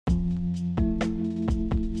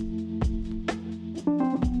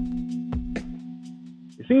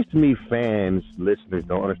seems to me fans, listeners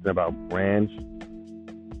don't understand about brands.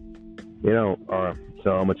 You know,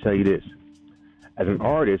 so I'm gonna tell you this: as an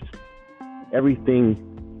artist, everything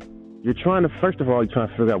you're trying to you're trying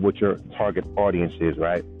to figure out what your target audience is,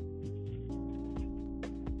 right?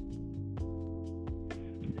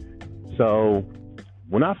 So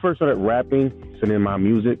when I first started rapping, sending my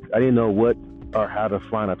music, I didn't know what or how to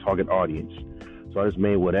find a target audience. So I just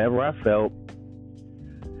made whatever I felt,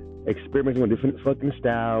 experimenting with different fucking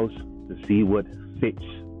styles to see what fits.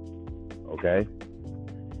 Okay?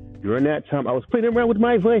 During that time, I was playing around with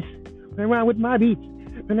my voice, playing around with my beats,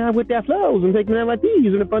 playing around with that flows and taking out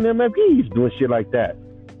MFPs and fun MFPs, doing shit like that.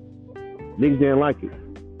 Niggas didn't like it.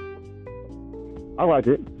 I liked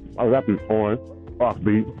it. I was rapping on,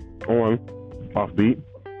 offbeat, on, offbeat.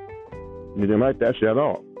 You didn't like that shit at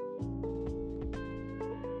all.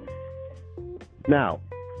 Now,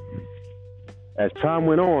 as time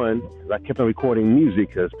went on, I kept on recording music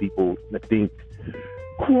because people think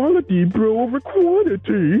quality, bro, over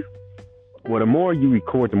quantity. Well, the more you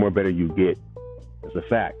record, the more better you get. That's a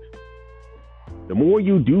fact. The more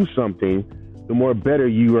you do something, the more better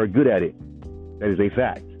you are good at it. That is a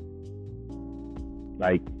fact.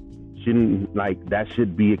 That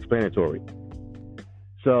should be explanatory.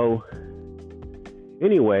 So,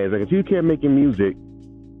 anyways, if you kept making music,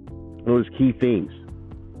 those key things.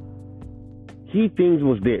 Key things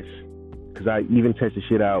was this, because I even tested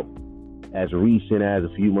shit out as recent as a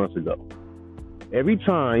few months ago. Every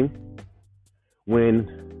time when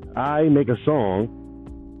I make a song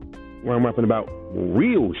where I'm rapping about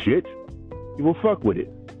real shit, people fuck with it.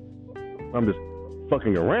 I'm just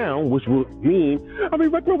fucking around, which will mean I mean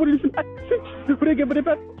rapping with different accents, but they get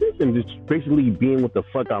about this and just basically being what the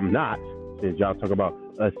fuck I'm not. Since y'all talk about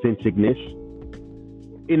authenticness,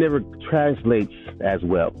 it never translates as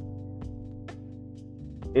well.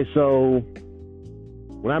 And so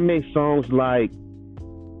when I make songs like,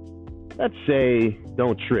 let's say,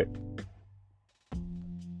 Don't Trip,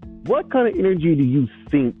 what kind of energy do you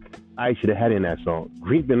think I should have had in that song?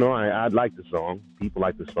 Creeping on, I like the song. People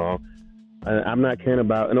like the song. I'm not caring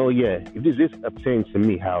about, and oh yeah, if this is saying to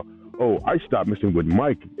me how, I stopped messing with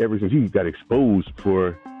Mike ever since he got exposed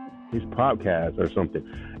for his podcast or something.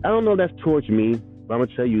 I don't know if that's towards me, but I'm going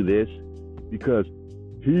to tell you this, because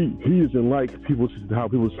he doesn't like how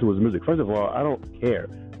people listen to his music. First of all, I don't care.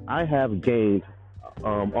 I have gained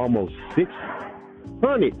almost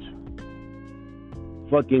 600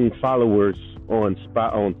 fucking followers on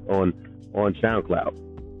SoundCloud.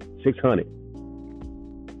 600.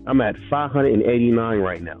 I'm at 589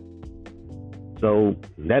 right now. So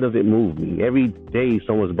that doesn't move me. Every day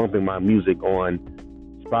someone's bumping my music on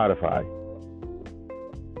Spotify.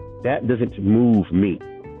 That doesn't move me.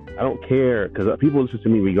 I don't care, because people listen to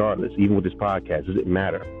me regardless, even with this podcast. It doesn't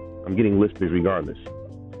matter. I'm getting listeners regardless.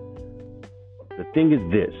 The thing is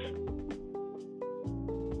this.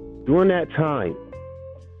 During that time,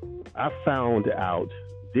 I found out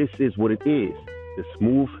this is what it is. The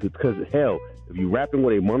smooth, because hell, if you're rapping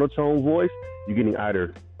with a monotone voice, you're getting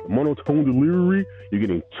either monotone delivery, you're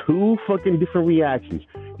getting two fucking different reactions.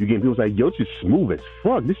 You're getting people like, yo, this is smooth as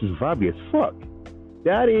fuck. This is vibey as fuck.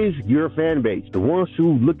 That is your fan base. The ones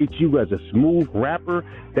who look at you as a smooth rapper,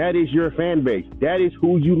 that is your fan base. That is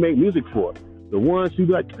who you make music for. The ones who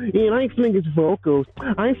be like, man, I ain't feeling his vocals.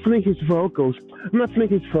 I ain't feeling his vocals. I'm not feeling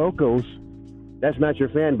his vocals. That's not your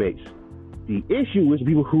fan base. The issue is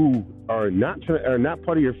people who are not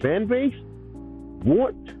part of your fan base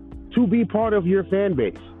want to be part of your fan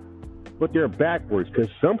base, but they're backwards, because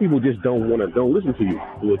some people just don't listen to you.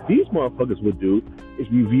 What these motherfuckers would do is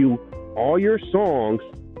review all your songs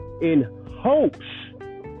in hopes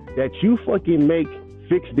that you fucking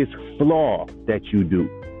fix this flaw that you do.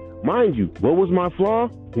 Mind you, what was my flaw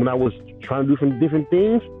when I was trying to do different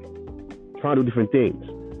things?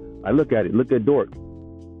 I look at Dork.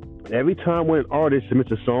 Every time when an artist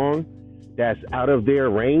submits a song that's out of their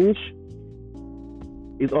range,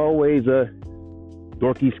 it's always a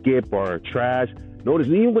dorky skip or trash. Notice,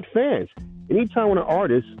 even with fans, anytime when an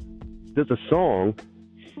artist does a song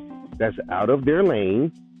that's out of their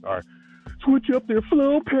lane or switch up their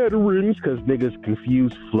flow patterns, because niggas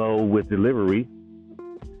confuse flow with delivery.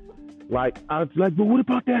 Like, I was like, but what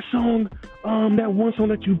about that song, that one song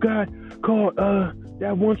that you got called,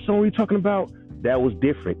 that one song you're talking about? That was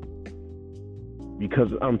different,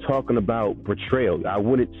 because I'm talking about portrayal. I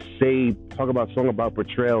wouldn't talk about song about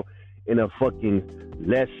portrayal in a fucking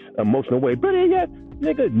less emotional way. But yeah,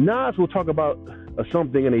 nigga, Nas will talk about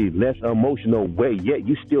something in a less emotional way, yet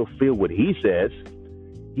you still feel what he says.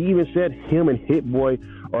 He even said him and Hit Boy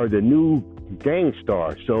are the new Gang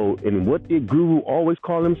Starr. So, and what did Guru always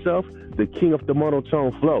call himself? The king of the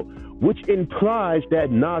monotone flow, which implies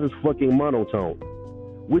that Nas is fucking monotone.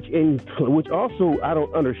 Which also I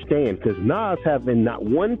don't understand, because Nas haven't not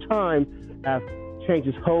one time have changed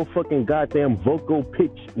his whole fucking goddamn vocal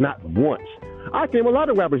pitch, not once. I can name a lot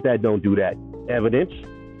of rappers that don't do that. Evidence,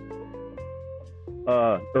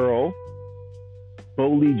 Earl,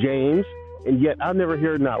 Boldy James, and yet I've never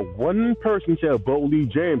heard not one person tell Boldy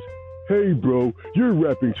James, "Hey bro, you're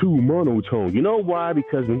rapping too monotone." You know why?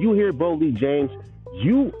 Because when you hear Boldy James,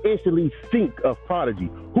 you instantly think of Prodigy,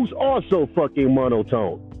 who's also fucking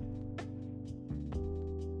monotone.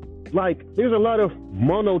 Like, there's a lot of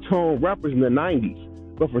monotone rappers in the 90s,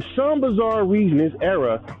 but for some bizarre reason, this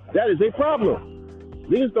era, that is a problem.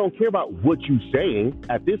 Niggas don't care about what you saying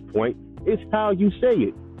at this point, it's how you say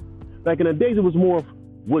it. Like in the days, it was more of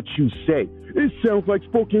what you say. It sounds like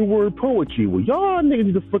spoken word poetry. Well, y'all niggas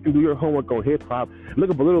need to fucking do your homework on hip hop. Look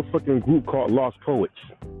up a little fucking group called Lost Poets.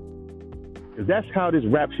 Because that's how this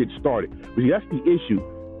rap shit started. But that's the issue.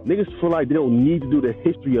 Niggas feel like they don't need to do the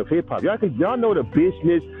history of hip hop. Y'all know the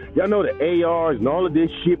business, y'all know the ARs and all of this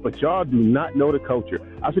shit, but y'all do not know the culture.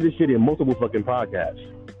 I said this shit in multiple fucking podcasts.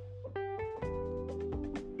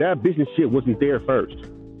 That business shit wasn't there first.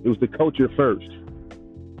 It was the culture first.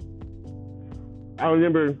 I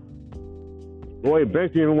remember Lloyd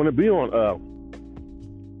Banks didn't even want to be on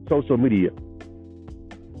social media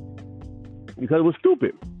because it was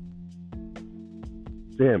stupid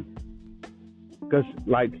to him. Because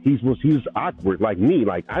like he was awkward like me.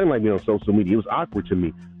 Like I didn't like being on social media. It was awkward to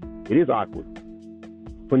me. It is awkward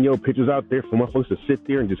putting your pictures out there for motherfuckers to sit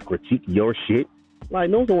there and just critique your shit. Like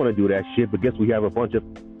no one don't want to do that shit. But guess we have a bunch of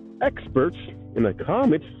experts in the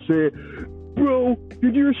comments say, "Bro,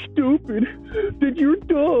 you're stupid. You're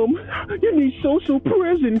dumb. You need social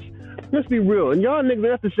presence." Let's be real. And y'all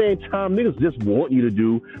niggas at the same time, niggas just want you to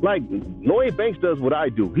do. Like, Lloyd Banks does what I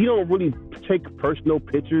do. He don't really take personal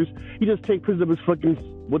pictures. He just takes pictures of his fucking,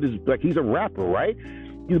 like he's a rapper, right?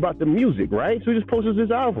 He's about the music, right? So he just posts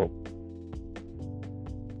his album.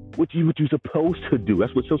 What you supposed to do.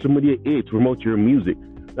 That's what social media is, to promote your music,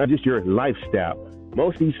 not just your lifestyle.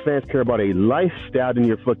 Most of these fans care about a lifestyle than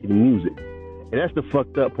your fucking music. And that's the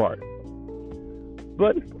fucked up part.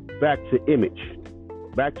 But back to image.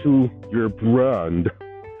 Back to your brand.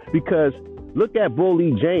 Because look at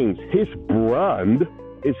Boldy James. His brand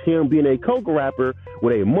is him being a coke rapper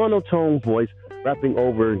with a monotone voice rapping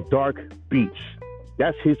over dark beats.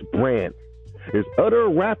 That's his brand. There's other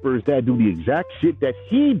rappers that do the exact shit that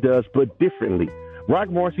he does, but differently. Rock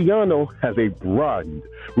Marciano has a brand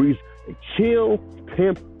where he's a chill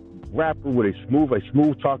pimp rapper with a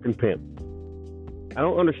smooth talking pimp. I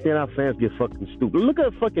don't understand how fans get fucking stupid. Look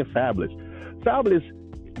at fucking Fabulous. Fabulous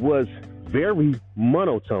was very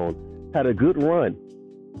monotone, had a good run.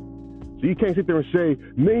 So you can't sit there and say,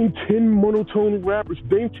 name 10 monotone rappers,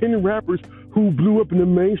 name 10 rappers who blew up in the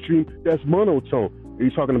mainstream that's monotone. Are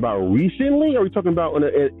you talking about recently, or are you talking about in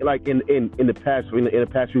the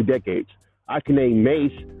past few decades? I can name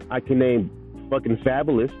Mace, I can name fucking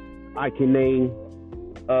Fabulous, I can name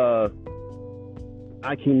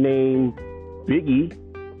Biggie.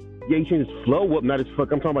 Yeah, he changed his flow up, not his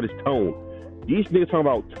fuck. I'm talking about his tone. These niggas talking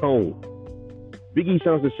about tone. Biggie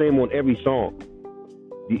sounds the same on every song.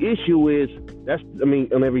 The issue is,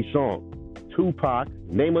 on every song. Tupac,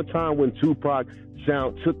 name a time when Tupac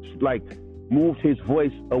moved his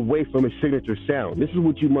voice away from his signature sound. This is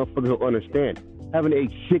what you motherfuckers don't understand. Having a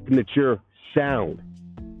signature sound.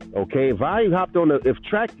 Okay? If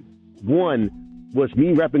track 1 was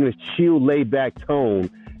me rapping this chill, laid back tone,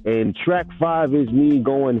 and track 5 is me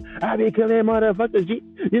going, I be killing motherfuckers, G.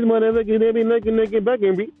 These motherfuckers, they be looking back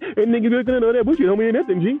and be, and niggas looking at all that bullshit, homie,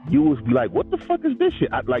 nothing, G. You would be like, what the fuck is this shit?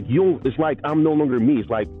 It's like I'm no longer me. It's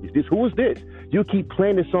like, who is this? You keep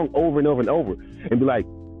playing this song over and over and over, and be like,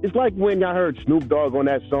 it's like when I heard Snoop Dogg on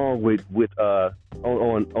that song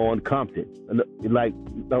on Compton, like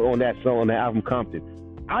on that song on the album Compton.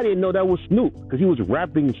 I didn't know that was Snoop because he was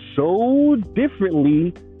rapping so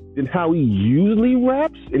differently than how he usually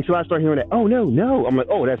raps until I start hearing that. Oh no! I'm like,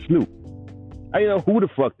 oh, that's Snoop. I didn't know who the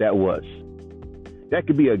fuck that was. That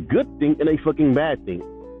could be a good thing and a fucking bad thing.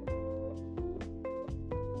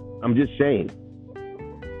 I'm just saying.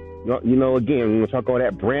 You know, again, we're gonna talk all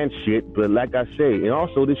that brand shit, but like I say, and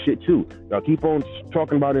also this shit too. Y'all keep on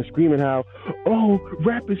talking about and screaming how, oh,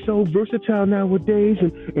 rap is so versatile nowadays,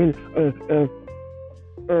 and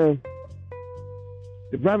the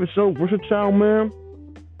rap is so versatile, man.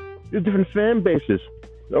 There's different fan bases.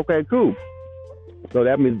 Okay, cool. So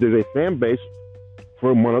that means there's a fan base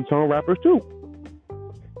for monotone rappers too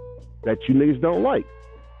that you niggas don't like.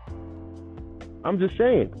 I'm just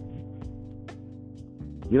saying.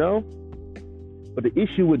 You know? But the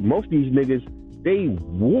issue with most of these niggas, they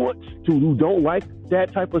want to, who don't like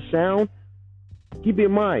that type of sound, keep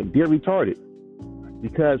in mind, they're retarded.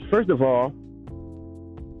 Because, first of all,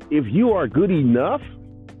 if you are good enough,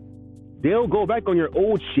 they'll go back on your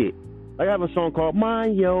old shit. I have a song called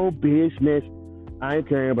Mind Your Business. I ain't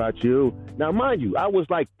caring about you. Now, mind you, I was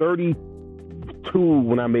like 32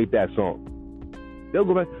 when I made that song. They'll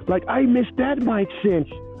go back, like, I miss that mic sense.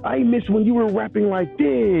 I miss when you were rapping like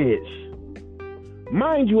this.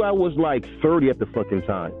 Mind you, I was like 30 at the fucking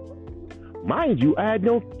time. Mind you, I had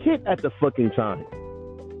no kid at the fucking time.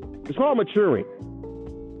 It's called maturing.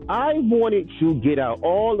 I wanted to get out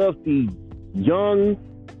all of the young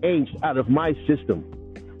angst out of my system.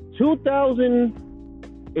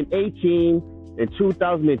 2018 and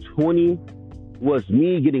 2020 was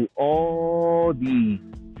me getting all the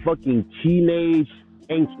fucking teenage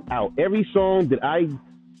angst out. Every song that I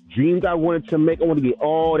dreamed I wanted to make, I want to get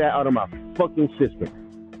all that out of my fucking system.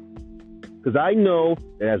 Because I know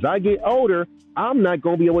that as I get older, I'm not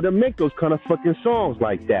going to be able to make those kind of fucking songs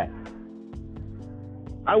like that.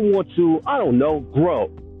 I want to, I don't know,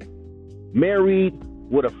 grow. Married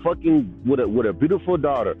with a fucking, with a beautiful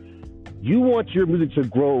daughter. You want your music to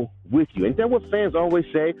grow with you. Ain't that what fans always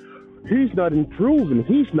say? He's not improving.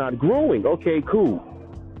 He's not growing. Okay, cool.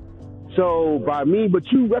 So by me,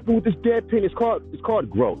 but you rapping with this dead pen, it's called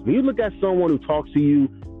growth. When you look at someone who talks to you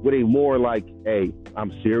with a more like, hey,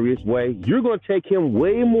 I'm serious way, you're going to take him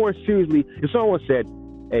way more seriously. If someone said,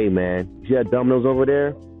 hey man, you see that Domino's over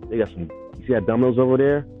there? They got some, you see that Domino's over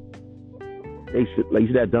there? They should, like, you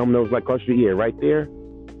see that Domino's like across your ear right there?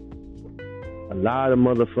 A lot of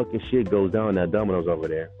motherfucking shit goes down in that Domino's over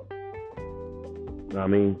there. You know what I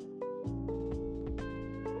mean?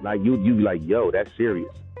 Like you be like, yo, that's serious.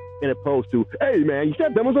 In opposed to, hey man, you see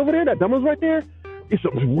that Domino's over there? That Domino's right there? It's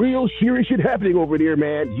some real serious shit happening over there,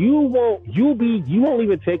 man. You won't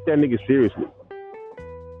even take that nigga seriously.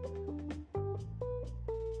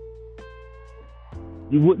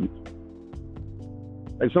 You wouldn't.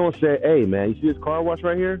 Like someone said, hey man, you see this car wash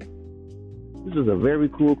right here? This is a very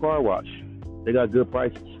cool car wash. They got good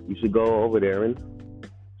prices. You should go over there and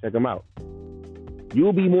check them out.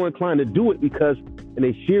 You'll be more inclined to do it because in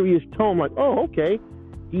a serious tone, like, oh, okay,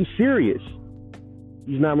 he's serious.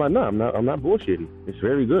 He's not like, no, I'm not bullshitting. It's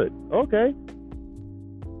very good. Okay.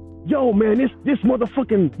 Yo, man, this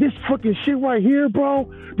fucking shit right here, bro.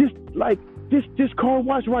 This car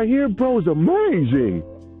wash right here, bro, is amazing.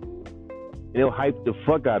 And they'll hype the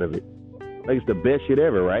fuck out of it. Like it's the best shit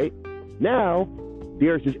ever, right? Now,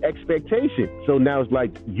 there's this expectation. So now it's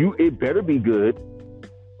like, it better be good.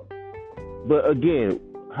 But again,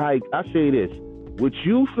 I say this. Would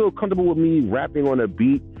you feel comfortable with me rapping on a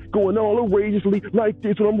beat, going all outrageously like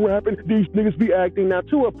this when I'm rapping? These niggas be acting. Now,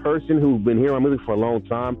 to a person who's been hearing my music for a long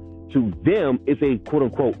time, to them, it's a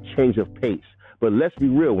quote-unquote change of pace. But let's be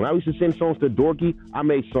real. When I used to send songs to Dorky, I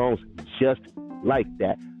made songs just like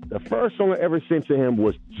that. The first song I ever sent to him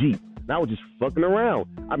was Jeep. And I was just fucking around.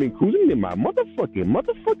 I mean, cruising in my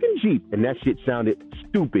motherfucking Jeep. And that shit sounded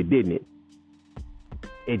stupid, didn't it?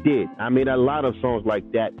 It did. I made a lot of songs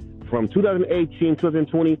like that. From 2018,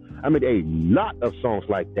 2020, I made a lot of songs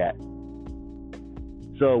like that.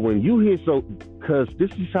 So when you hear, because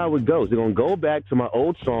this is how it goes. They're going to go back to my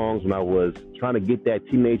old songs when I was trying to get that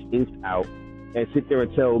teenage angst out and sit there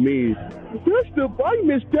and tell me, I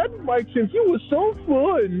missed that mic since you was so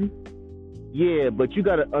fun. Yeah, but you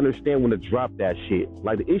got to understand when to drop that shit.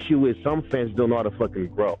 Like, the issue is some fans don't know how to fucking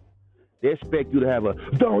grow. They expect you to have a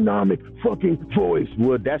dynamic fucking voice.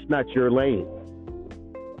 Well, that's not your lane.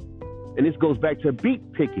 And this goes back to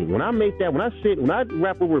beat picking. When I make that, when I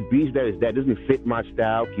rap over beats that doesn't fit my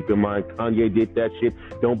style, keep in mind Kanye did that shit.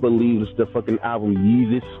 Don't believe it's the fucking album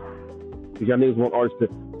Yeezus. Because y'all niggas want artists to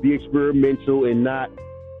be experimental and not,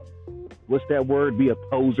 what's that word, be a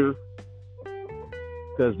poser.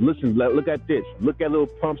 Because listen, look at this. Look at Lil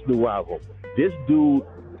Pump's new album. This dude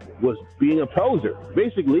was being a poser.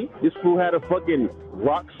 Basically, this fool had a fucking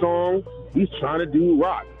rock song. He's trying to do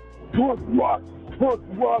rock. Punk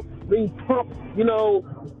rock, being pump, you know,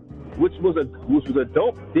 which was a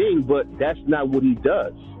dope thing, but that's not what he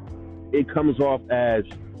does. It comes off as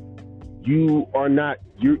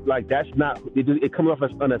that's not, it comes off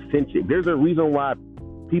as unauthentic. There's a reason why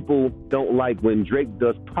people don't like when Drake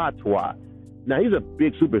does patois. Now, he's a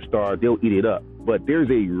big superstar, they'll eat it up, but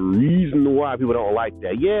there's a reason why people don't like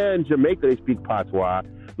that. Yeah, in Jamaica they speak patois,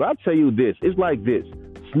 but I'll tell you this, it's like this.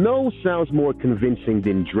 Snow sounds more convincing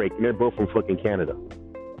than Drake, and they're both from fucking Canada.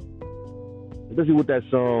 Especially with that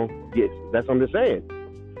song, yes, that's what I'm just saying.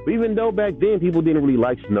 But even though back then people didn't really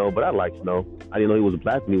like Snow, but I liked Snow. I didn't know he was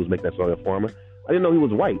black when he was making that song Informer. I didn't know he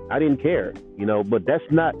was white. I didn't care, you know. But that's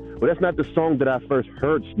not the song that I first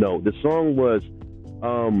heard Snow. The song was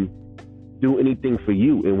Do Anything for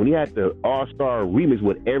You. And when he had the all-star remix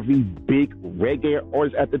with every big reggae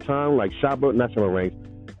artist at the time, like Shabba Ranks,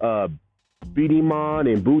 Beenie Man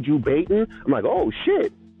and Buju Banton, I'm like, oh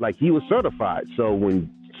shit. Like, he was certified. So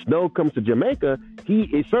when Snow comes to Jamaica, he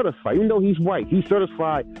is certified. Even though he's white, he's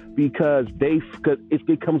certified because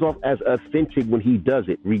it comes off as authentic when he does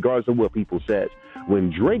it, regardless of what people says. When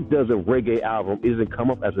Drake does a reggae album, it doesn't come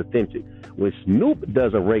off as authentic. When Snoop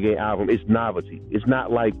does a reggae album, it's novelty. It's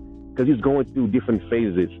not like, because he's going through different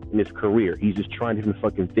phases in his career. He's just trying different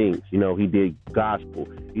fucking things. You know, he did gospel.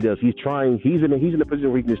 He's in a position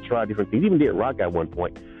where he can just try different things. He even did rock at one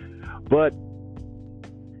point. But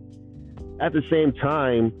at the same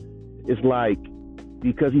time, it's like,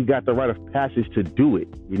 because he got the rite of passage to do it.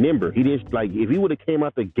 Remember, he didn't, like, if he would have came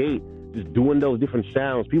out the gate just doing those different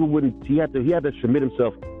sounds, people wouldn't, he had to submit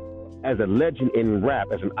himself as a legend in rap,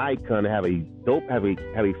 as an icon, to have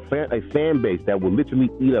a fan base that will literally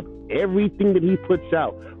eat up everything that he puts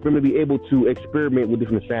out for him to be able to experiment with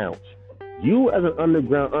different sounds. You as an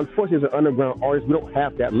underground, unfortunately as an underground artist, we don't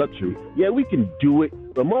have that luxury. Yeah, we can do it,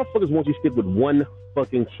 but motherfuckers want you to stick with one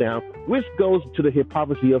fucking sound, which goes to the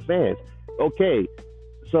hypocrisy of fans. Okay,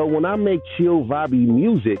 so when I make chill, vibey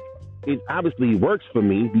music, it obviously works for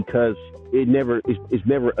me because it's never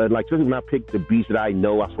like, especially when I pick the beats that I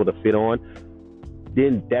know I sort of fit on,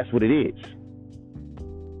 then that's what it is.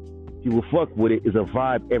 You will fuck with it. It's a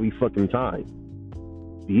vibe every fucking time.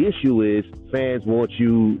 The issue is fans want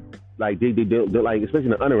you, like, they like, especially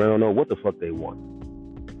in the underground, don't know what the fuck they want.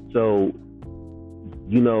 So,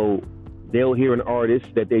 you know, they'll hear an artist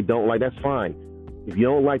that they don't like. That's fine. If you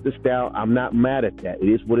don't like the style, I'm not mad at that. It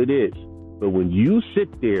is what it is. But when you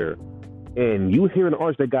sit there and you hear an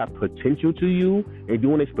artist that got potential to you and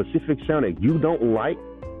doing a specific sound that you don't like,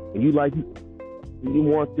 and you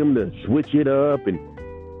want them to switch it up and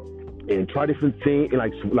try different things,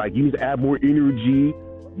 and like you need to add more energy,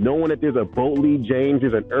 knowing that there's a Boldy James,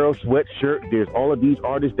 there's an Earl Sweatshirt, there's all of these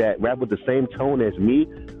artists that rap with the same tone as me,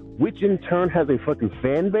 which in turn has a fucking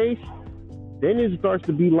fan base, then it starts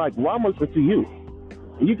to be like, well, I'm listening to you.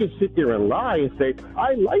 And you can sit there and lie and say,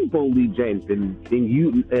 I like Boldy James, and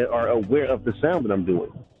you are aware of the sound that I'm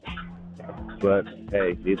doing. But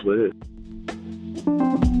hey, it's what it is.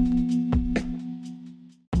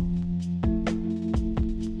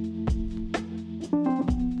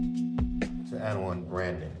 To add on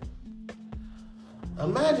Brandon,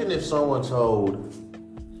 imagine if someone told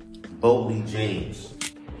Boldy James,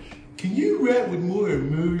 can you rap with more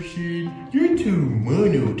emotion? You're too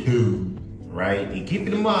monotone. Right? And keep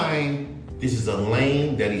in mind, this is a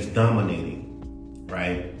lane that he's dominating,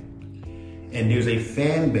 right? And there's a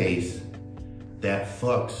fan base that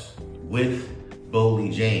fucks with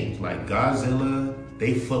Boldy James. Like Godzilla,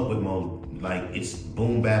 they fuck with Mo, like it's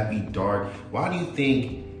boom bappy dark. Why do you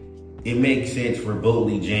think it makes sense for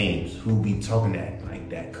Boldy James, who be talking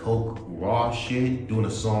that coke raw shit, doing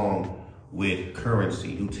a song with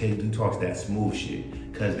Currency, who talks that smooth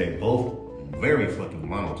shit? Because they're both very fucking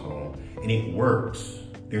monotone. And it works.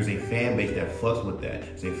 There's a fan base that fucks with that.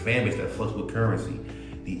 There's a fan base that fucks with Currency.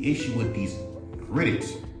 The issue with these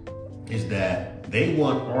critics is that they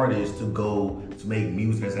want artists to go to make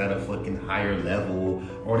music that's at a fucking higher level,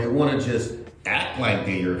 or they want to just act like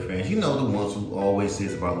they're your fans. You know, the ones who always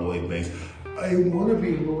says about Lloyd Banks, I want to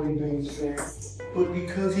be Lloyd Banks' fan, but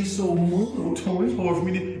because he's so monotone, it's hard for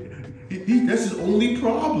me to, that's his only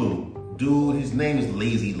problem. Dude, his name is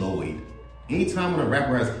Lazy Lloyd. Anytime when a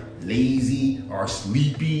rapper has lazy or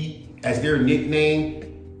sleepy as their nickname,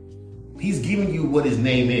 he's giving you what his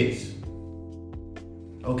name is.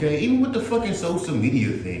 Okay, even with the fucking social media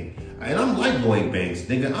thing. And I'm like Lloyd Banks,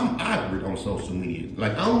 nigga, I'm awkward on social media.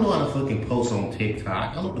 Like, I don't know how to fucking post on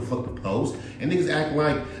TikTok. I don't know what the fuck to post. And niggas act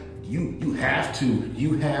like you have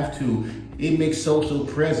to. It makes social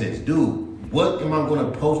presence. Dude, what am I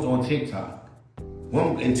gonna post on TikTok?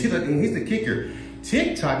 Well, and here's the kicker.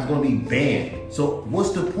 TikTok is gonna be banned. So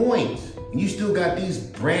what's the point? You still got these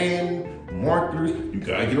brand marketers. You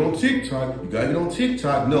gotta get on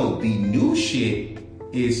TikTok. No, the new shit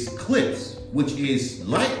is Clips, which is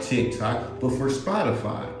like TikTok, but for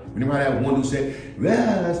Spotify. Remember how that one who said,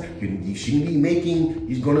 Raz, you shouldn't be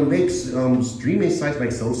he's gonna make streaming sites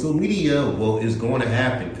like social media. Well, it's gonna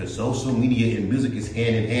happen because social media and music is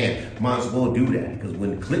hand in hand. Might as well do that because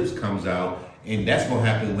when Clips comes out, and that's gonna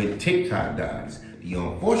happen when TikTok dies. The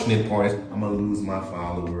unfortunate part is I'm gonna lose my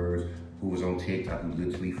followers who was on TikTok who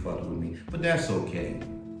literally fucked with me. But that's okay.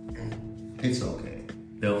 It's okay.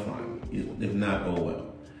 they'll find me. If not, oh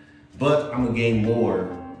well. But I'm gonna gain more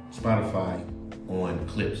Spotify on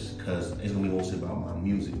clips because it's gonna be mostly about my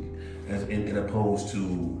music. As in opposed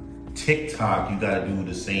to TikTok, you gotta do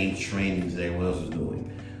the same trainings that everyone else is doing.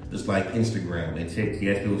 Just like Instagram and TikTok,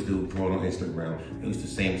 yes, people still promote on Instagram. It was the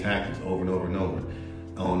same tactics over and over and over.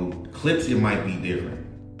 On clips, it might be different.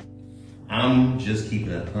 I'm just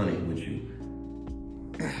keeping 100 with you.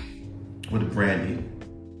 With the branding.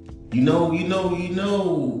 You know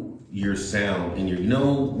your sound and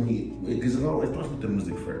because it always starts with the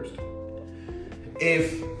music first.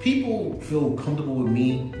 If people feel comfortable with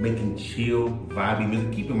me making chill, vibey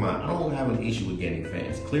music, keep in mind, I don't have an issue with getting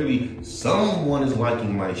fans. Clearly, someone is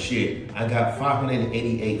liking my shit. I got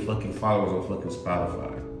 588 fucking followers on fucking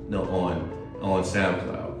Spotify. No, on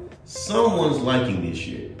SoundCloud. Someone's liking this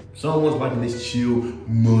shit. Someone's liking this chill,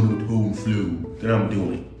 monotone flow that I'm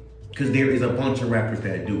doing. Because there is a bunch of rappers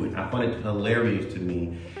that do it. I find it hilarious to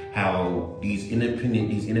me how these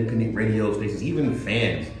independent radio stations, even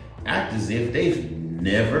fans, act as if they've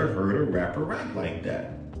never heard a rapper rap like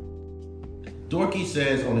that. Dorky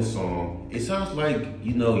says on his song, it sounds like,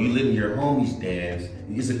 you live in your homie's dance.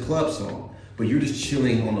 It's a club song, but you're just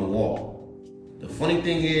chilling on the wall. The funny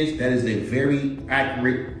thing is, that is a very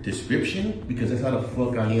accurate description because that's how the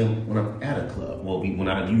fuck I am when I'm at a club. Well, when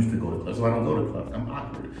I used to go to clubs, so I don't go to clubs. I'm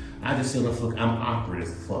awkward. I just say, fuck, I'm awkward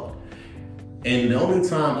as fuck. And the only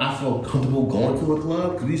time I felt comfortable going to a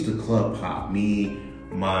club, because we used to club hop, me,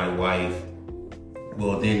 my wife,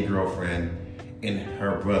 well then girlfriend, and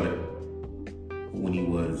her brother, when he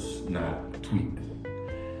was not tweaked.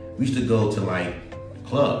 We used to go to like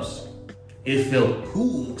clubs. It felt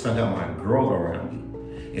cool because I got my girl around me.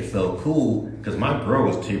 It felt cool because my girl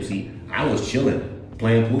was tipsy. I was chilling,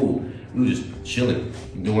 playing pool. We were just chilling,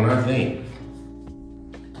 doing our thing.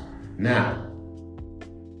 Now,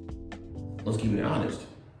 let's keep it honest.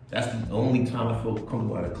 That's the only time I felt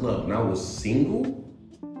comfortable at a club. When I was single,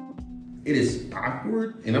 it is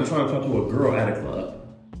awkward, and I'm trying to talk to a girl at a club.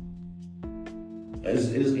 It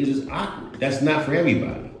is awkward. That's not for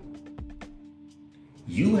everybody.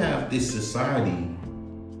 You have this society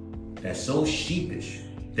that's so sheepish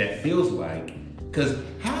that feels like, because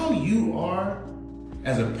how you are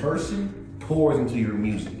as a person pours into your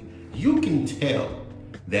music. You can tell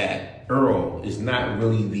that Earl is not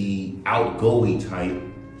really the outgoing type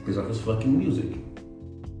based off his fucking music.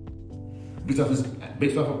 Based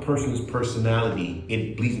off a person's personality,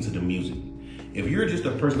 it bleeds into the music. If you're just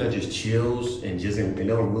a person that just chills and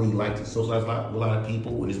don't really like to socialize with a lot of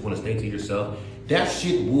people and just want to stay to yourself, that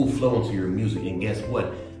shit will flow into your music. And guess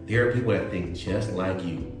what? There are people that think just like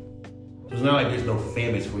you. So it's not like there's no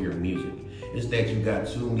fan base for your music. It's that you got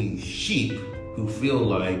too many sheep who feel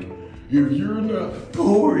like if you're not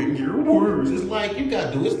pouring your words, it's like you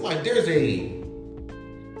got to do. It's like there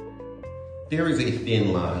is a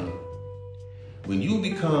thin line. When you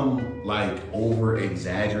become like over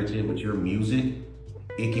exaggerative with your music,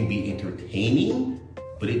 it can be entertaining,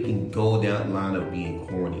 but it can go down the line of being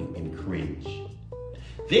corny and cringe.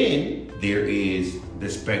 Then there is the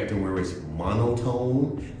spectrum where it's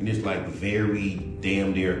monotone and it's like very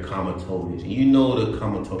damn near comatose. And you know the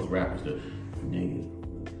comatose rappers,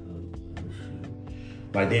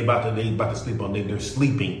 like they about to sleep on they're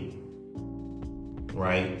sleeping.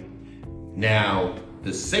 Right? Now,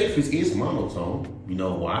 the safest is monotone. You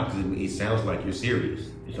know why? Because it sounds like you're serious.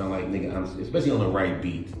 It sounds like, nigga, especially on the right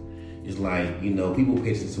beat. It's like, people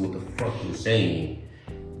pay attention to what the fuck you're saying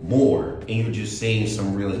more, and you're just saying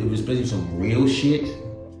some real, especially some real shit.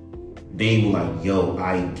 They were like, yo,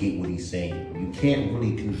 I get what he's saying. You can't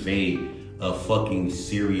really convey a fucking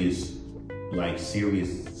serious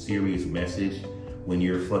message when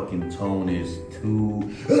your fucking tone is too.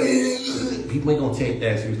 People ain't gonna take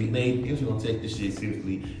that seriously. They ain't gonna take this shit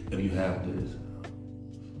seriously if you have this.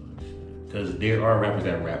 Because there are rappers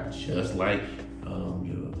that rap just like, give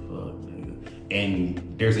a fuck, nigga.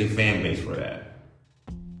 And there's a fan base for that.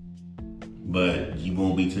 But you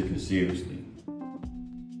won't be taken seriously.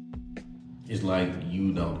 It's like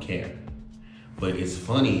you don't care. But it's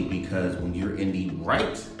funny because when you're in the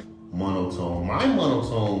right monotone, my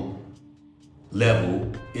monotone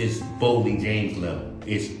level is Boldy James level.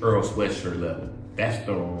 It's Earl Sweatshirt level. That's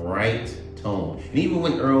the right tone. And even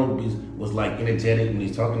when Earl was like energetic when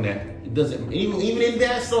he's talking that, it doesn't, even in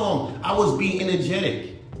that song, I was being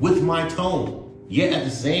energetic with my tone. Yet at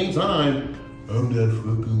the same time, I'm not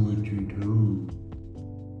fucking with your tone.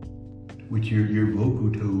 With your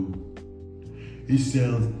vocal tone. It's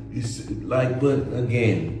like, but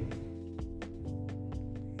again,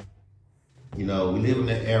 we live in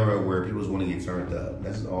an era where people want to get turned up.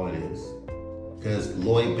 That's all it is. Because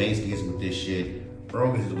Lloyd Banks gets with this shit.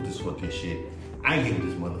 Bro, get hit with this fucking shit. I get with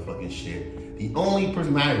this motherfucking shit. The only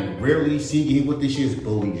person I rarely see get hit with this shit is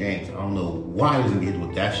Boldy James. I don't know why he doesn't get hit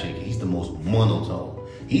with that shit. He's the most monotone.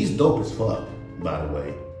 He's dope as fuck, by the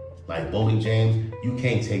way. Like Boldy James, you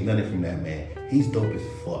can't take nothing from that man. He's dope as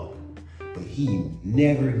fuck. But he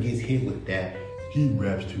never gets hit with that. He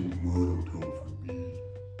raps too monotone for me.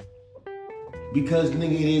 Because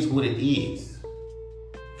nigga, it is what it is.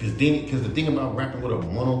 Because the thing about rapping with a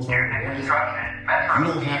monotone voice, you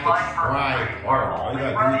don't have to try hard. All you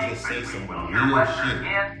gotta do is just say some real shit.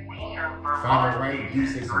 Find the right beat,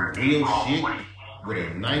 say some real shit with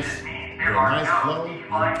a nice flow, you're in.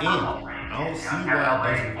 I don't see why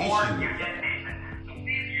that's an issue with it.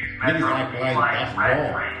 Niggas act like that's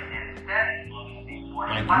wrong.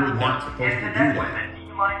 Like you're not supposed to do that.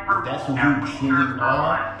 If that's who you truly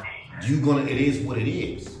are, it is what it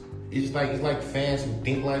is. It's like fans who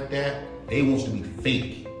think like that, they want you to be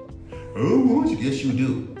fake. Oh, want you? Yes, you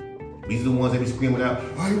do. These are the ones that be screaming out,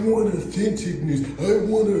 I want authenticness, I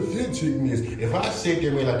want authenticness. If I sit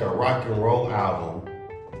there and made like a rock and roll album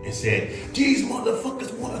and said, these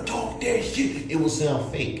motherfuckers want to talk that shit, it will sound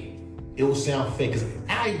fake. It will sound fake because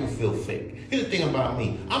I will feel fake. Here's the thing about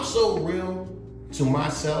me. I'm so real to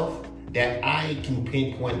myself that I can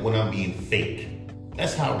pinpoint when I'm being fake.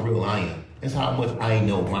 That's how real I am. That's how much I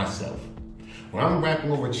know myself. When I'm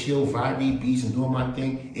rapping over chill, vibey beats and doing my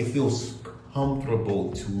thing, it feels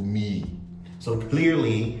comfortable to me. So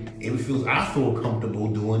clearly, I feel comfortable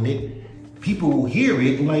doing it. People will hear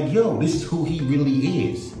it and like, yo, this is who he really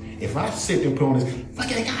is. If I sit and put on this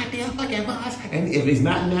fucking goddamn fucking voice, and if it's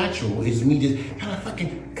not natural, it's me just kind of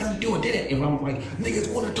fucking come do it, did it. If I'm like,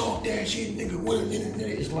 niggas want to talk that shit, nigga,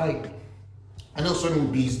 it's like, I know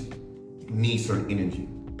certain beats need certain energy.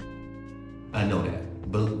 I know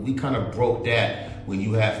that. But we kind of broke that when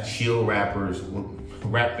you have chill rappers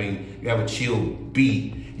rapping, you have a chill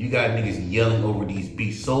beat, you got niggas yelling over these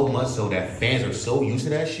beats so much so that fans are so used to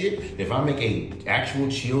that shit. If I make a actual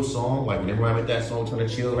chill song, like whenever I make that song turn to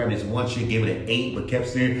chill rap, this one shit gave it an 8 but kept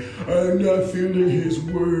saying, I'm not feeling his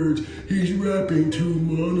words, he's rapping too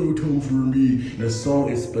monotone for me. And the song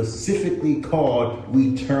is specifically called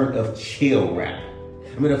Return of Chill Rap.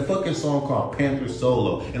 I mean, a fucking song called Panther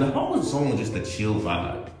Solo, and the whole song is just a chill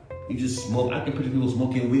vibe. You just smoke. I can picture people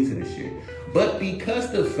smoking weed to this shit. But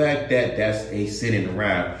because the fact that that's a sin in the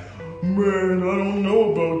rap, man, I don't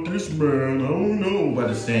know about this, man. I don't know. But at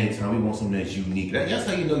the same time, we want something that's unique. That's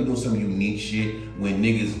how you know you're doing some unique shit when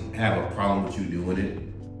niggas have a problem with you doing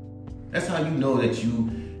it. That's how you know that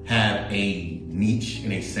you have a niche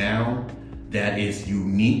and a sound that is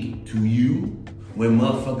unique to you when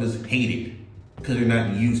motherfuckers hate it because they're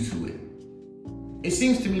not used to it. It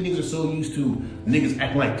seems to me niggas are so used to niggas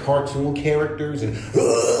acting like cartoon characters and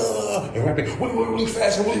rapping really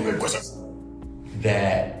fast and really aggressive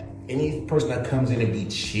that any person that comes in and be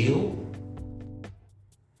chill,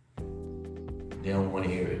 they don't want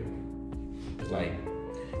to hear it. It's like,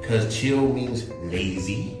 because chill means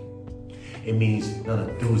lazy. It means not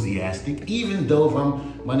enthusiastic. Even though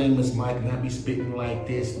if my name is Mike and I be spitting like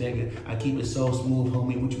this, nigga, I keep it so smooth,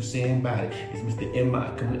 homie, what you saying about it? It's Mr.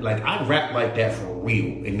 M.I. Like, I rap like that for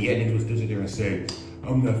real. And yet niggas still sit there and say,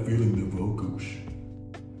 I'm not feeling the vocals.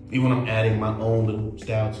 Even when I'm adding my own little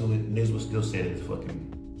style to it, niggas will still say that it's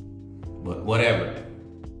fucking, but whatever.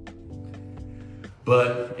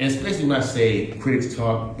 But, and especially when I say critics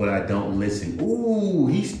talk, but I don't listen. Ooh,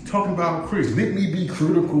 he's talking about critics. Let me be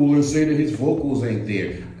critical and say that his vocals ain't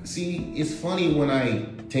there. See, it's funny when I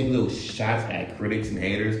take little shots at critics and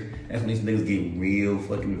haters. That's when these niggas get real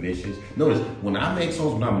fucking vicious. Notice, when I make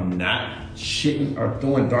songs when I'm not shitting or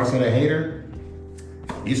throwing darts at a hater,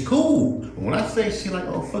 it's cool. But when I say shit like,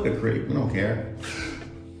 oh, fuck a critic, we don't care.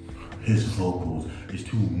 His vocals is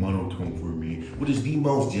too monotone for me, which is the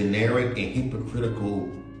most generic and hypocritical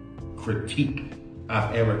critique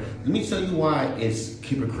I've ever. Let me tell you why it's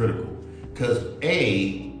hypocritical. Because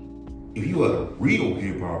A, if you are a real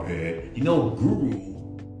hip hop head, you know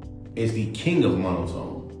Guru is the king of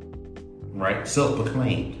monotone, right?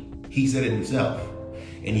 Self-proclaimed. He said it himself.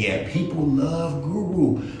 And yet people love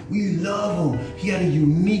Guru. We love him. He had a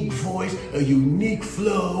unique voice, a unique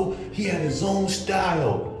flow. He had his own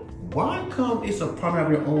style. Why come it's a problem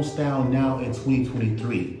having your own style now in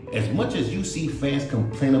 2023? As much as you see fans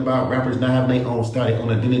complain about rappers not having their own style, their own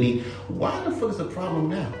identity, why the fuck is the problem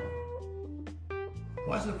now?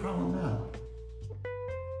 Why is it a problem now?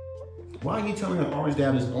 Why are you telling an artist to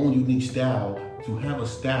have his own unique style to have a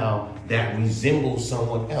style that resembles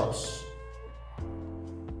someone else?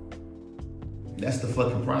 That's the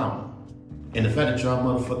fucking problem. And the fact that y'all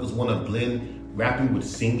motherfuckers want to blend rapping with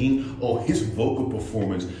singing, his vocal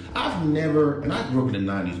performance. I've never, and I grew up in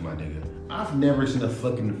the 90s, my nigga. I've never seen a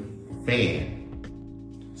fucking fan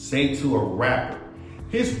say to a rapper,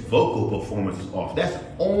 his vocal performance is off. That's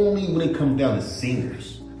only when it comes down to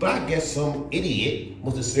singers. But I guess some idiot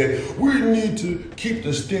must have said, we need to keep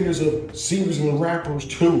the standards of singers and rappers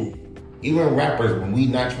too. Even rappers, when we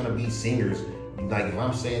not trying to be singers, like if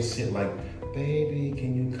I'm saying shit like, baby,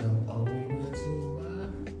 can you come over to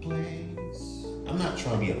my place? I'm not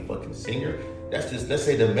trying to be a fucking singer. That's just, let's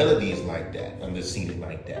say the melody is like that. I'm just singing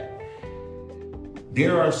like that.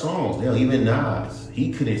 There are songs, even Nas,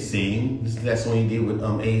 he couldn't sing. This is that song he did with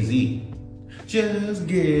AZ. Just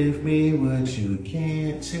give me what you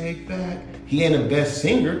can't take back. He ain't the best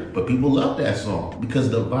singer, but people love that song because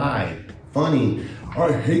the vibe. Funny,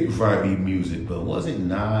 I hate vibey music, but wasn't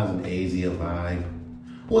Nas and AZ a vibe?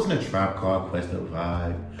 Wasn't A Tribe Called Quest a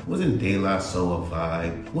vibe? Wasn't De La Soul a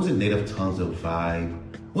vibe? Wasn't Native Tongues a vibe?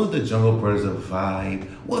 Wasn't the Jungle Brothers a vibe?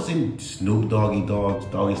 Wasn't Snoop Doggy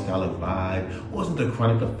Style a vibe? Wasn't the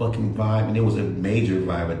Chronic a fucking vibe? And it was a major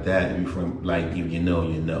vibe at that. If you're from, like, if you know,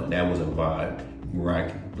 you know. That was a vibe.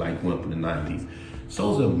 Right, like, went up in the 90s.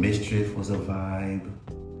 Souls of Mischief was a vibe.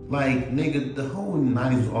 Like, nigga, the whole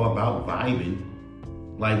 90s was all about vibing.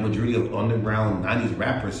 Like, majority of underground 90s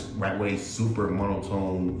rappers rap with a super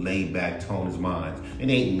monotone, laid-back tone as mine. It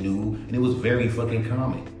ain't new, and it was very fucking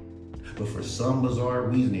common. But for some bizarre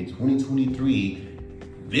reason in 2023,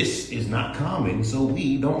 this is not common, so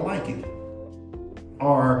we don't like it.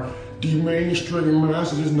 Or the mainstream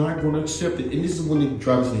masses is not going to accept it. And this is when it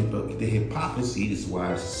drives the hypocrisy. This is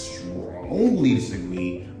why I strongly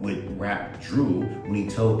disagree with Rap Drew when he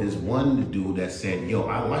told this one dude that said, yo,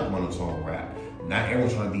 I like monotone rap. Not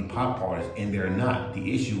everyone's trying to be pop artists, and they're not.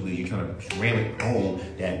 The issue is you're trying to ram it home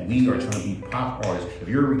that we are trying to be pop artists. If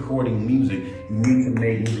you're recording music, you need to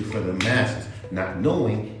make music for the masses, not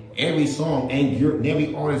knowing every song and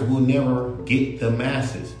every artist will never get the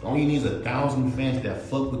masses. All you need is 1,000 fans that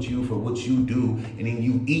fuck with you for what you do, and then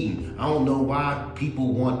you eating. I don't know why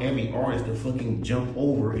people want every artist to fucking jump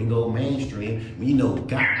over and go mainstream. When you know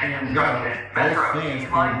goddamn well, those fans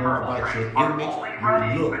care more about your image,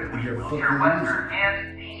 your look, and your fucking music.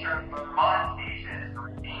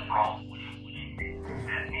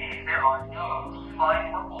 There are no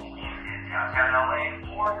flying purple in downtown LA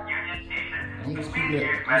or Union Station. I'm just keeping it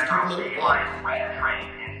red train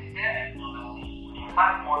instead of the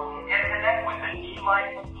platform and connect with the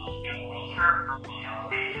D-Light station.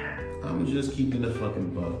 I'm just keeping the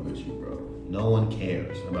fucking buck with you, bro. No one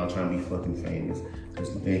cares about trying to be fucking famous. Because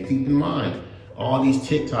keep in mind, all these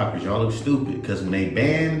TikTokers, y'all look stupid. Because when they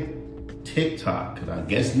ban TikTok, because I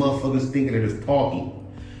guess motherfuckers thinking they're just talking.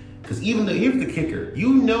 Because here's the kicker.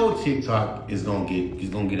 You know TikTok is gonna get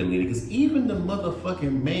deleted. Because even the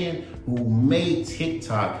motherfucking man who made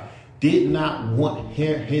TikTok did not want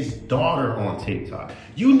his daughter on TikTok.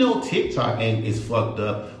 You know TikTok is fucked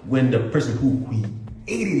up when the person who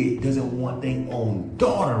created it doesn't want their own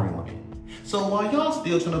daughter on it. So while y'all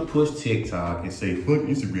still trying to push TikTok and say, fuck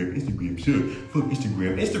Instagram, sure, fuck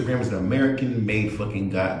Instagram. Instagram is an American-made fucking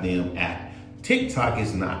goddamn app. TikTok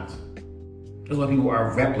is not. That's why people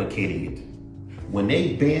are replicating it. When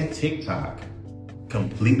they ban TikTok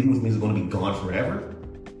completely, which means it's gonna be gone forever,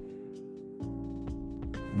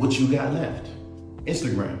 what you got left?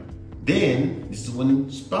 Instagram. Then, this is when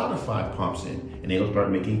Spotify pumps in and they gonna start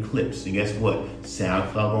making clips. And guess what?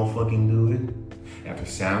 SoundCloud gonna fucking do it. After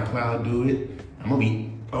SoundCloud do it, I'm gonna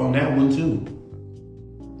be on that one too.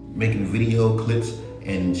 Making video clips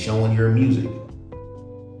and showing your music.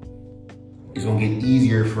 It's gonna get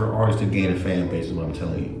easier for artists to gain a fan base, is what I'm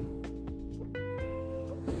telling you.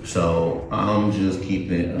 So I'm just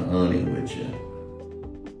keeping it 100 with you.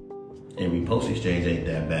 And Repost Exchange ain't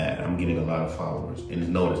that bad. I'm getting a lot of followers. And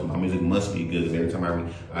notice, my music must be good, because every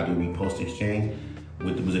time I do Repost Exchange,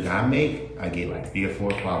 with the music I make, I get like 3 or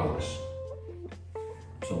 4 followers.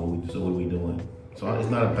 So what are we doing? So it's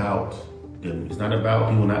not about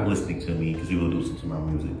people not listening to me because people do listen to my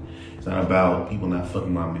music. It's not about people not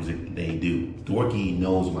fucking my music. They do. Dorky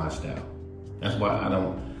knows my style. That's why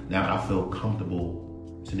I feel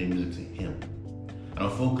comfortable sending music to him. I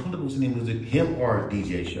don't feel comfortable sending music to him or a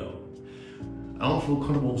DJ show. I don't feel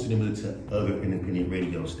comfortable sending music to other independent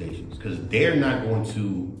radio stations because they're not going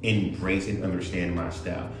to embrace and understand my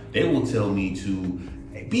style. They will tell me to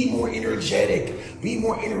be more energetic, be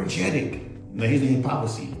more energetic. Now here's the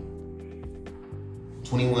hypocrisy.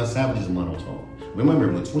 21 Savage is monotone.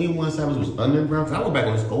 Remember when 21 Savage was underground? 'Cause I go back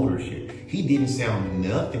on his older shit. He didn't sound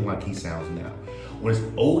nothing like he sounds now. When his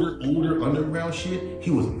older underground shit,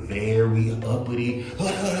 he was very uppity,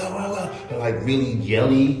 like really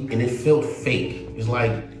yelly, and it felt fake. It's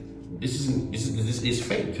like, this is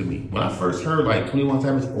fake to me. When I first heard like 21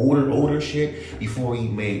 Savage older shit, before he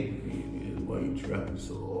made, why you trapping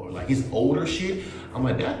so hard? Like his older shit, I'm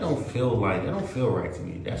like, that don't feel right to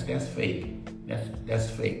me. That's fake. That's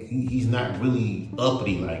fake. He's not really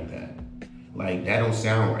uppity like that. Like that don't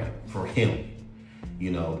sound right for him. You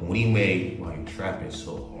know, when he made like trapping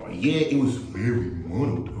so hard, yeah, it was very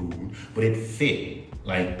monotone, but it fit.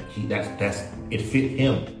 Like it fit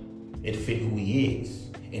him. It fit who he is,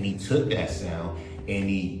 and he took that sound and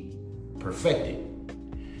he perfected.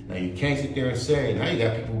 Now you can't sit there and say, now you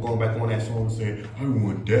got people going back on that song and saying, I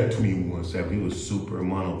want that 21 Savage. He was super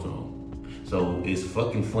monotone. So it's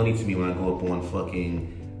fucking funny to me when I go up on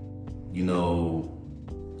fucking, you know,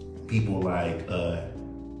 people like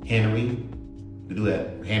Henry. To do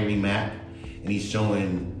that, Henry Mack, and he's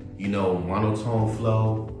showing, you know, monotone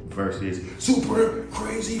flow versus super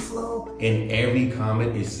crazy flow. And every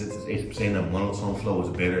comment is saying that monotone flow is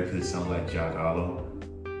better because it sounds like Jack Harlow.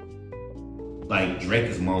 Like Drake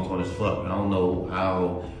is monotone as fuck. I don't know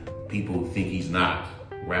how people think he's not.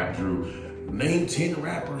 Rap Drew, name 10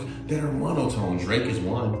 rappers that are monotone. Drake is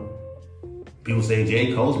one. People say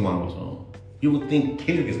J. Cole's monotone. You would think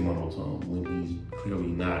Kendrick is monotone when he's clearly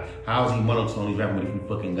not. How is he monotone? He's rapping with different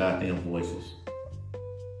fucking goddamn voices.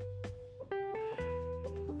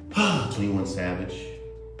 21 Savage.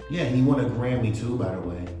 Yeah, he won a Grammy too, by the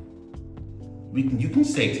way. You can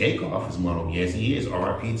say Takeoff is monotone. Yes, he is.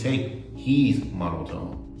 R.I.P. Take. He's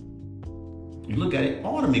monotone. You look at it,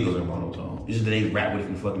 all the Migos are monotone. It's just that they rap with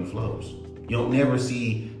different fucking flows. You don't never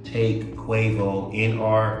see Take, Quavo,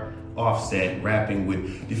 NR, Offset rapping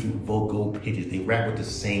with different vocal pitches. They rap with the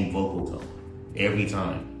same vocal tone every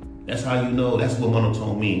time. That's how you know, that's what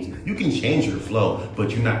monotone means. You can change your flow,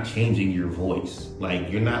 but you're not changing your voice. Like,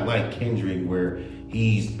 you're not like Kendrick where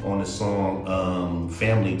he's on the song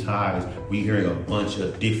Family Ties, where you're hearing a bunch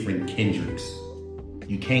of different Kendricks.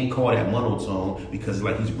 You can't call that monotone because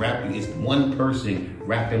like he's rapping, it's one person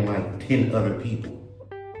rapping like 10 other people.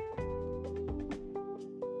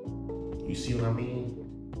 You see what I mean?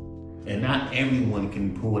 And not everyone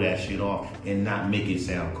can pull that shit off and not make it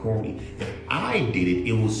sound corny. If I did it,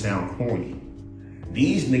 it would sound corny.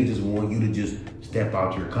 These niggas want you to just step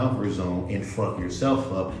out your comfort zone and fuck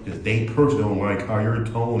yourself up because they personally don't like how your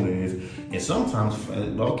tone is. And sometimes,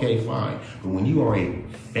 okay, fine. But when you are a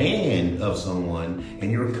fan of someone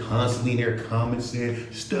and you're constantly in their comments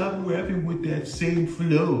saying, stop rapping with that same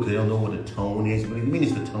flow, because they don't know what the tone is, but it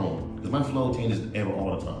means the tone. Because my flow changes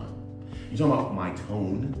all the time. You're talking about my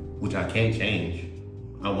tone, which I can't change.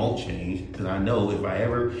 I won't change, because I know if I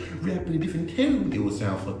ever rap in a different tune, it would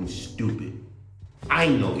sound fucking stupid. I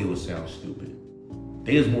know it would sound stupid.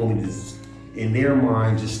 They just want me to, in their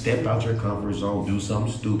mind, just step out your comfort zone, do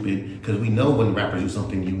something stupid, because we know when rappers do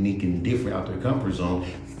something unique and different out their comfort zone,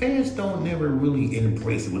 fans don't never really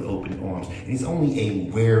embrace it with open arms. And it's only a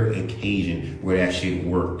rare occasion where that shit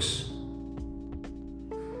works.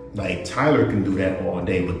 Like, Tyler can do that all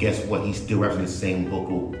day, but guess what? He still raps in the same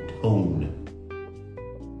vocal tone.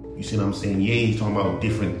 You see what I'm saying? Yeah, he's talking about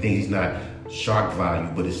different things. He's not sharp value,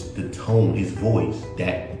 but it's the tone, his voice,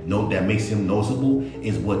 that note that makes him noticeable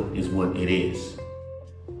is what it is.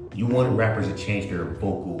 You want rappers to change their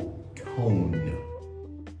vocal tone.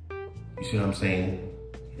 You see what I'm saying?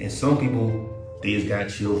 And some people, they just got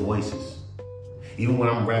chill voices. Even when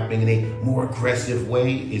I'm rapping in a more aggressive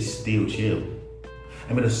way, it's still chill.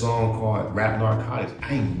 I made a song called Rap Narcotics.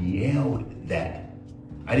 I yelled that.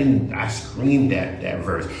 I screamed that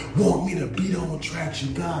verse. Want me to beat on tracks,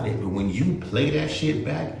 you got it. But when you play that shit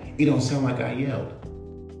back, it don't sound like I yelled.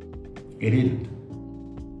 It didn't.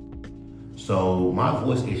 So my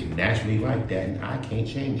voice is naturally like that and I can't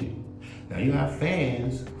change it. Now you have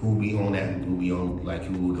fans who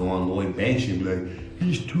will go on Lloyd Banks and be like,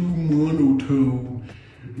 he's too monotone.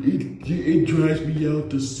 It drives me out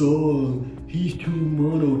the song. He's too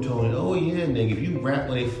monotone. Oh yeah, nigga, if you rap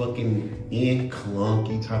with a fucking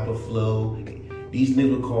clunky type of flow, these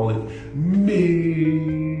niggas call it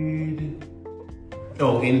mid.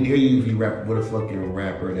 Oh, and there you rap with a fucking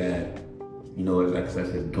rapper that, you know, like I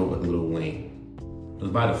said, go with Lil Wayne. It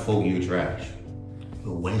was by the folk you trash.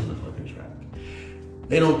 Lil Wayne's the fucking trash.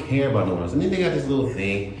 They don't care about no one else. And then they got this little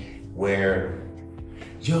thing where,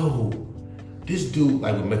 yo, this dude,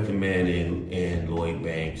 like with Method Man and Lloyd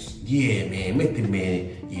Banks, Banks. Yeah, man, Method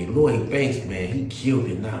Man. Yeah, Lloyd Banks, man, he killed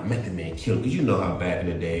it. Nah, Method Man killed it. Because you know how back in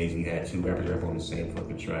the days we had two rappers rap on the same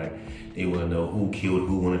fucking track. They want to know who killed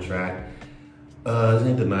who on the track. It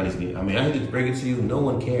ain't the 90s. I mean, I hate to break it to you, no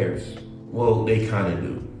one cares. Well, they kind of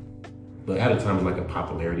do. But at the time, it's like a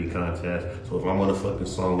popularity contest. So if I'm on a fucking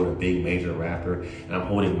song with a big major rapper and I'm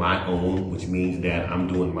holding my own, which means that I'm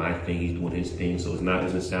doing my thing, he's doing his thing. So it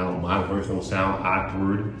doesn't sound, my verse don't sound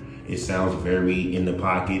awkward. It sounds very in the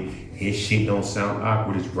pocket. His shit don't sound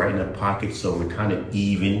awkward. It's right in the pocket. So we're kind of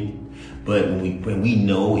even. But when we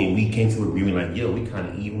know and we came to agreement like, yo, we kind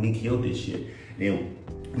of evenly killed this shit. Then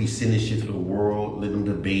we send this shit to the world, let them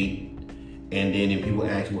debate. And then if people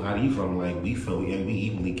ask, well, how do you feel? I'm like, we felt it and we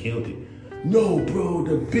evenly killed it. No, bro,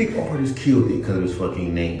 the big artist killed it because of his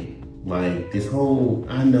fucking name. Like, this whole,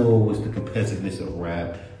 I know it's the competitiveness of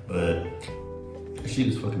rap, but this shit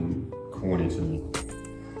is fucking corny to me.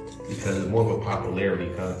 Because it's more of a popularity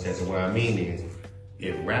contest. And what I mean is,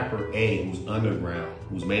 if rapper A, who's underground,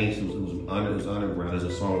 who's underground, there's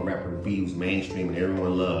a song with rapper B, who's mainstream and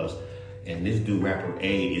everyone loves, and this dude, rapper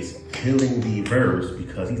A, is killing the verse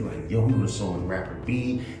because he's like, yo, I'm doing a song with rapper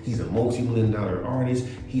B. He's a multi-million-dollar artist.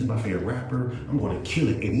 He's my favorite rapper. I'm going to kill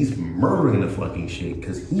it. And he's murdering the fucking shit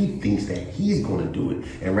because he thinks that he's going to do it.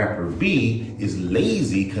 And rapper B is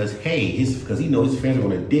lazy because, because he knows his fans are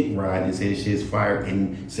going to dick ride and say this shit's fire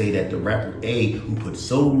and say that the rapper A, who put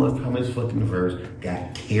so much time in his fucking verse,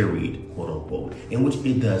 got carried, quote unquote. In which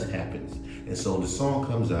it does happen. And so the song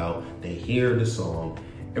comes out. They hear the song.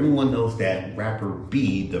 Everyone knows that rapper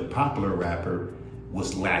B, the popular rapper,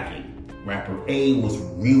 was lacking. Rapper A was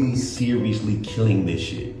really seriously killing this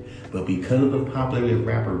shit. But because of the popularity of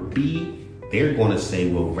rapper B, they're going to say,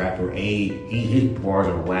 well, rapper A, his bars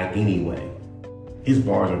are whack anyway. His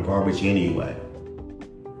bars are garbage anyway.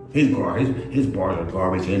 His bars are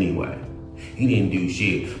garbage anyway. He didn't do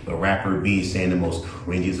shit. But rapper B is saying the most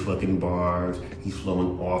cringiest fucking bars. He's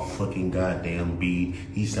flowing off fucking goddamn beat.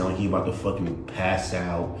 He sound like he about to fucking pass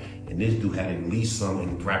out. And this dude had at least some,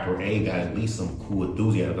 and rapper A got at least some cool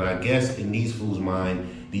enthusiasm. But I guess in these fools' mind,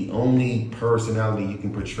 the only personality you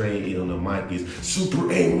can portray it on the mic is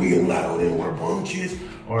super angry and loud and rambunctious,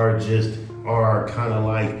 or kind of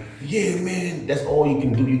like, yeah, man, that's all you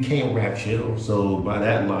can do. You can't rap chill. So by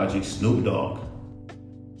that logic, Snoop Dogg.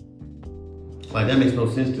 Like, that makes no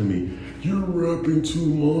sense to me. You're rapping too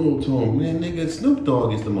monotone. Man, nigga, Snoop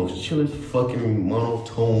Dogg is the most chillest fucking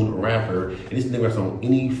monotone rapper. And this nigga raps on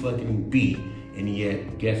any fucking beat. And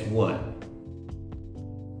yet, guess what?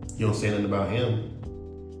 You don't say nothing about him.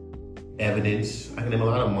 Evidence. I can name a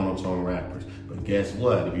lot of monotone rappers. But guess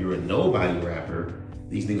what? If you're a nobody rapper,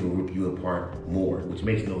 these things will rip you apart more. Which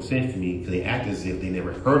makes no sense to me, because they act as if they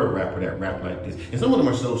never heard a rapper that rap like this. And some of them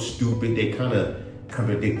are so stupid, they kind of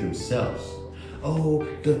contradict themselves. Oh,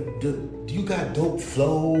 you got dope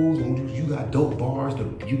flows and you got dope bars,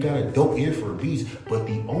 you got a dope ear for beats, but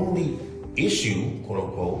the only issue, quote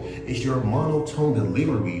unquote, is your monotone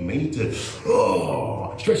delivery. You may need to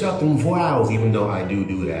stretch out them vowels, even though I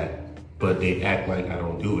do that. But they act like I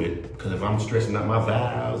don't do it. Because if I'm stretching out my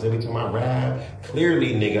vowels every time I rap,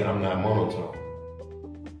 clearly, nigga, I'm not monotone.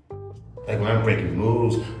 Like when I'm breaking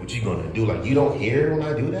moves, what you gonna do? Like, you don't hear when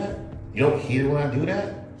I do that? You don't hear when I do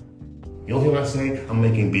that? You don't hear what I say? I'm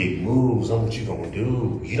making big moves. I'm what you gonna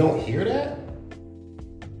do. You don't hear that?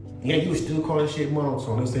 Yeah, you would still call this shit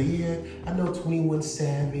monotone. They say, yeah, I know 21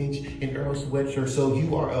 Savage and Earl Sweatshirt. So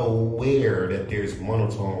you are aware that there's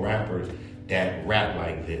monotone rappers that rap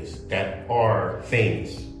like this, that are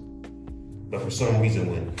famous. But for some reason,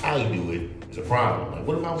 when I do it, it's a problem. Like,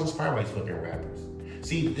 what if I was inspired by these fucking rappers?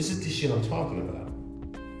 See, this is the shit I'm talking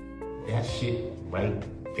about. That shit right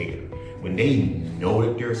there. When they know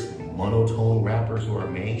that there's monotone rappers who are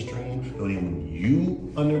mainstream, but then when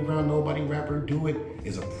you underground nobody rapper do it,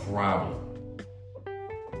 is a problem.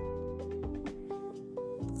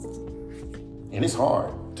 And it's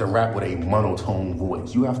hard to rap with a monotone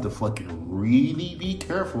voice. You have to fucking really be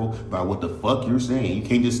careful about what the fuck you're saying. You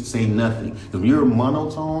can't just say nothing. If you're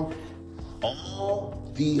monotone,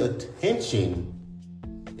 all the attention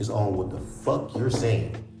is on what the fuck you're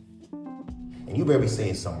saying. And you better be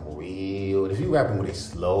saying something real. If you're rapping with a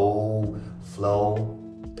slow flow,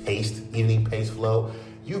 evening paced flow,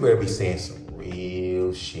 you better be saying some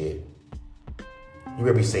real shit. You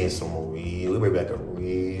better be saying you better be like a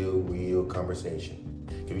real conversation.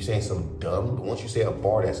 If you're saying some dumb, but once you say a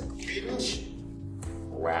bar that's cringe,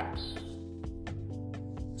 raps.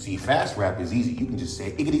 See, fast rap is easy. You can just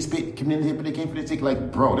say, iggity spit, come in here, but they came for the tick.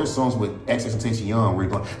 Like, bro, there's songs with XXXTentacion where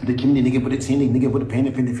you're going, the kimmy nigga with a tin, nigga with a pen,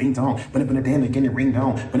 the fin dong, but a damn, again, ring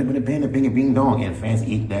dong, but a band, a bing, a bing dong. And fans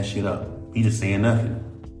eat that shit up. He just saying nothing.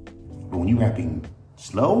 But when you rapping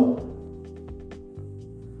slow,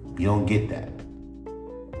 you don't get that.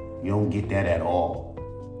 You don't get that at all.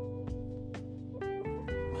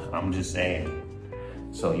 I'm just saying.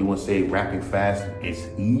 So you want to say rapping fast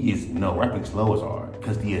no, rapping slow is hard.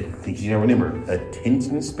 Because you remember,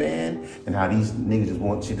 attention span and how these niggas just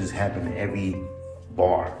want shit to just happen in every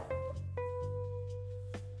bar.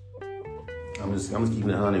 I'm just keeping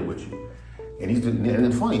it 100 with you. And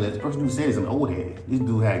it's funny, this person who said is an old head. This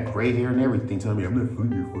dude had gray hair and everything, telling me I'm not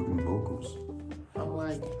funny your fucking vocals. I'm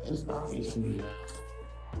like, it's obviously.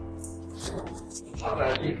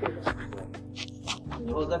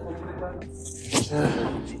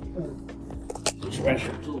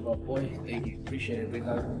 Special too, my boy. Thank you. Appreciate it, big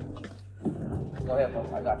guy. Go ahead, bro.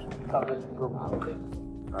 I got you.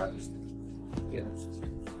 Alright. Yeah.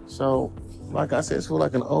 So, like I said, it's for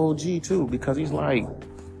like an OG too, because he's like,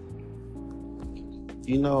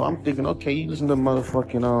 I'm thinking, okay, you listen to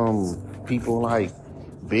motherfucking people like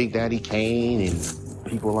Big Daddy Kane and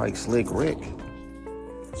people like Slick Rick.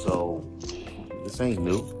 So this ain't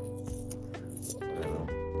new.